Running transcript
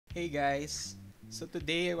Hey guys, so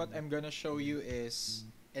today what I'm gonna show you is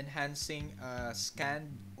enhancing a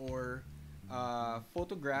scanned or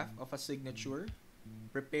photograph of a signature,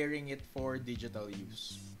 preparing it for digital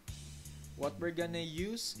use. What we're gonna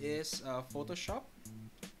use is Photoshop.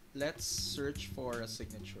 Let's search for a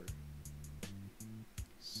signature.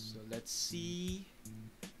 So let's see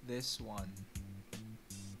this one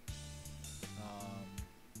um,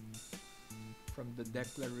 from the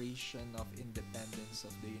Declaration of Independence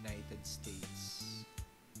of the United States.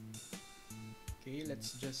 Okay,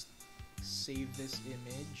 let's just save this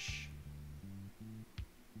image.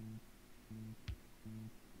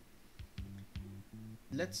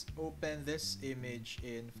 Let's open this image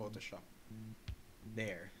in Photoshop.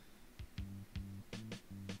 There.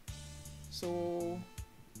 So,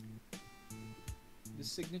 the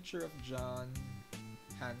signature of John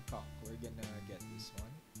Hancock. We're gonna get this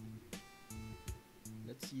one.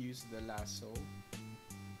 Let's use the lasso.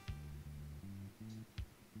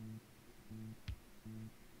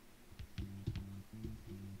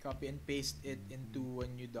 Copy and paste it into a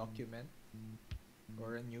new document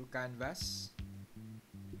or a new canvas.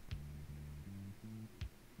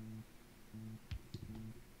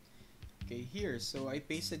 Okay, here. So I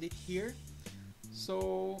pasted it here.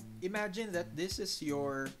 So imagine that this is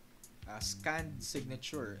your scanned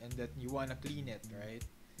signature and that you want to clean it, right?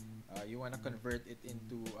 You want to convert it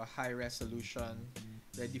into a high resolution,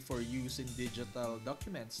 ready for use in digital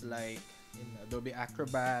documents like in Adobe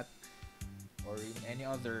Acrobat or in any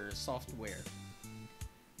other software.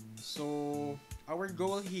 So our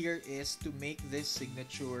goal here is to make this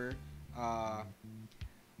signature uh,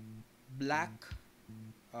 black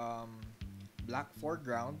um, black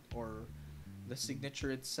foreground, or the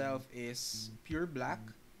signature itself is pure black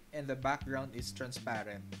and the background is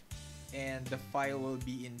transparent, and the file will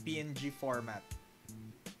be in PNG format.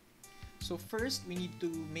 So first we need to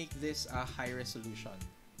make this a high resolution.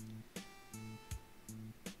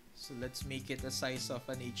 So let's make it a size of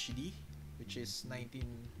an HD, which is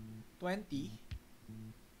 1920.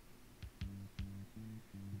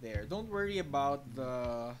 There. Don't worry about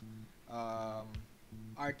the um,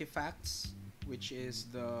 artifacts, which is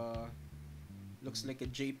the looks like a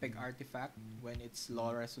JPEG artifact when it's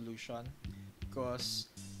low resolution, because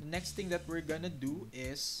the next thing that we're gonna do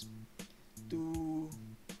is to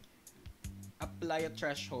apply a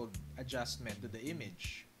threshold adjustment to the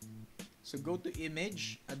image. So go to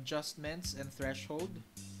Image, Adjustments, and Threshold,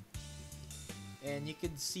 and you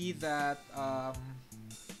can see that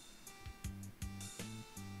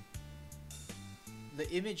the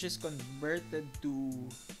image is converted to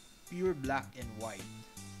pure black and white.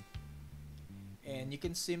 And you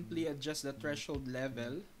can simply adjust the threshold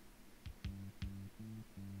level.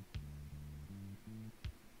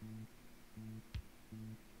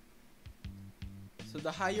 So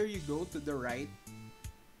the higher you go to the right,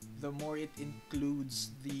 the more it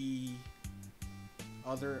includes the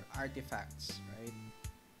other artifacts, right?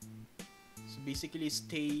 So basically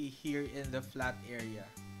stay here in the flat area.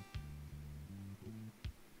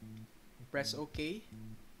 Press OK.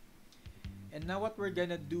 And now what we're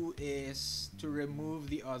gonna do is to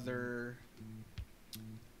remove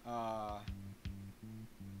uh,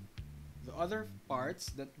 the other parts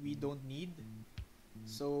that we don't need.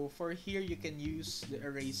 So for here you can use the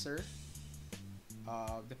eraser,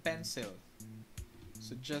 the pencil.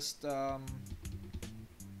 So just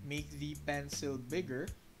make the pencil bigger.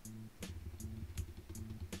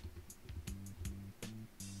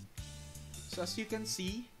 So as you can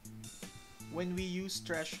see, when we use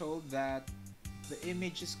threshold, that the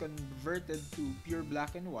image is converted to pure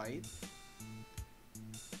black and white,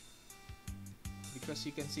 because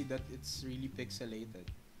you can see that it's really pixelated.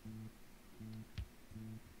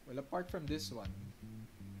 Well, apart from this one,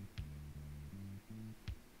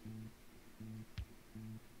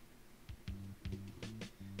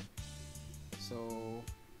 so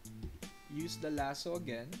use the lasso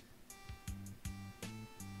again.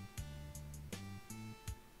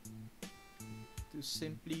 To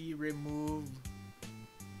simply remove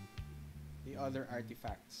the other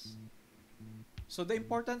artifacts. So the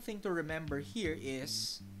important thing to remember here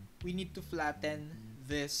is we need to flatten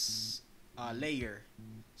this layer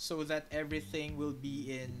so that everything will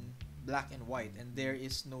be in black and white and there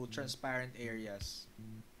is no transparent areas.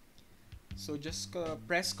 So just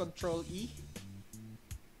press Ctrl E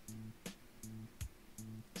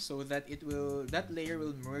so that that layer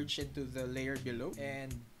will merge into the layer below, and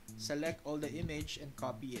select all the image and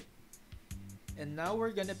copy it. And now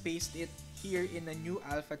we're gonna paste it here in a new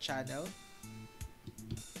alpha channel.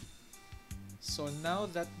 So now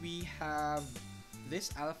that we have this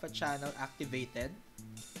alpha channel activated,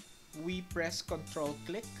 we press Control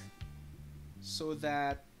click so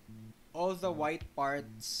that all the white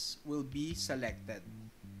parts will be selected.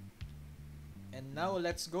 And now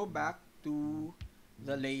let's go back to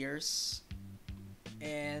the layers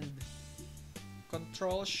and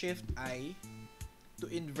Control Shift I to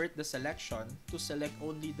invert the selection to select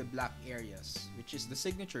only the black areas, which is the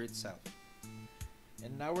signature itself.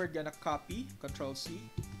 And now we're gonna copy, Control C,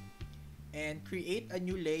 and create a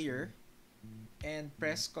new layer and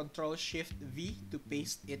press Control Shift V to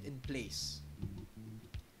paste it in place.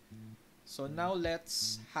 So now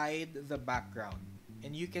let's hide the background.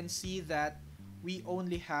 And you can see that we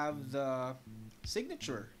only have the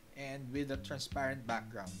signature and with a transparent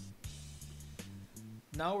background.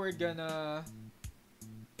 Now we're gonna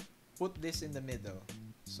put this in the middle.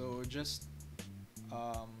 So just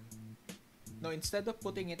no, instead of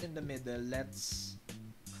putting it in the middle, let's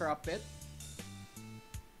crop it.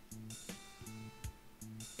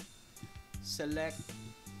 Select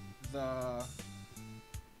the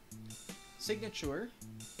signature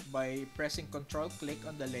by pressing Control click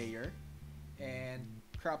on the layer and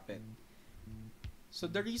crop it. So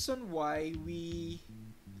the reason why we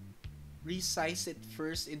resize it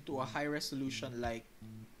first into a high resolution like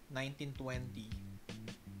 1920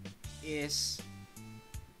 is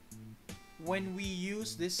when we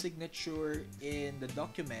use this signature in the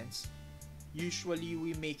documents, usually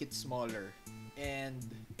we make it smaller, and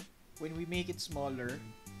when we make it smaller,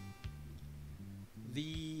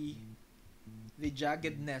 the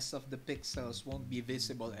jaggedness of the pixels won't be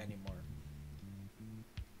visible anymore.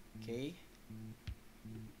 Okay,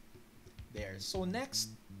 there. So next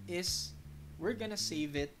is we're gonna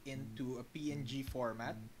save it into a PNG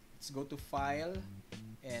format. Let's go to File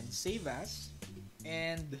and Save As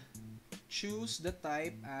and choose the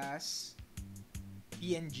type as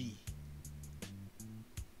PNG.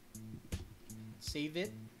 Save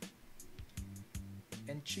it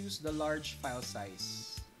and choose the large file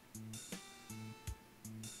size.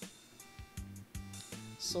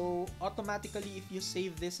 So automatically, if you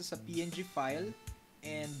save this as a PNG file,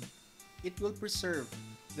 and it will preserve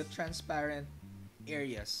the transparent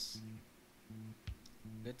areas.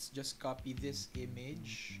 Let's just copy this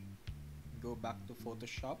image, go back to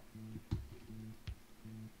Photoshop.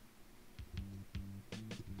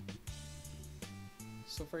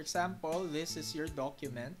 So for example, this is your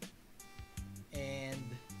document and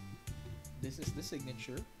this is the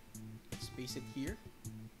signature. Let's paste it here.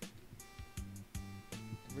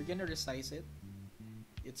 We're gonna resize it.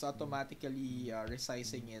 It's automatically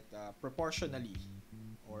resizing it proportionally,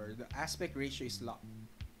 or the aspect ratio is locked.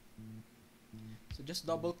 So just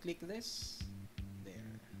double click this.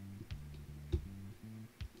 There.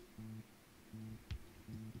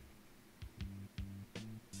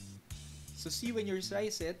 So see, when you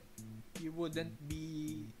resize it, you wouldn't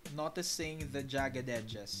be noticing the jagged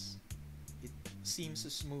edges. It seems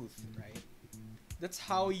smooth, right? That's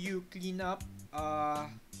how you clean up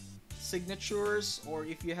signatures, or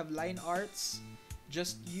if you have line arts,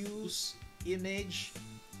 just use image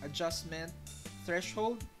adjustment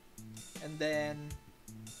threshold and then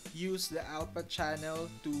use the output channel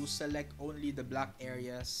to select only the black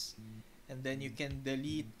areas, and then you can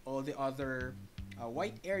delete all the other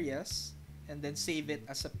white areas and then save it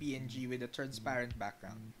as a PNG with a transparent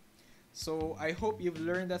background. So I hope you've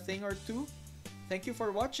learned a thing or two. Thank you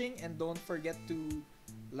for watching, and don't forget to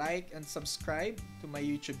like and subscribe to my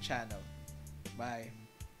YouTube channel. Bye.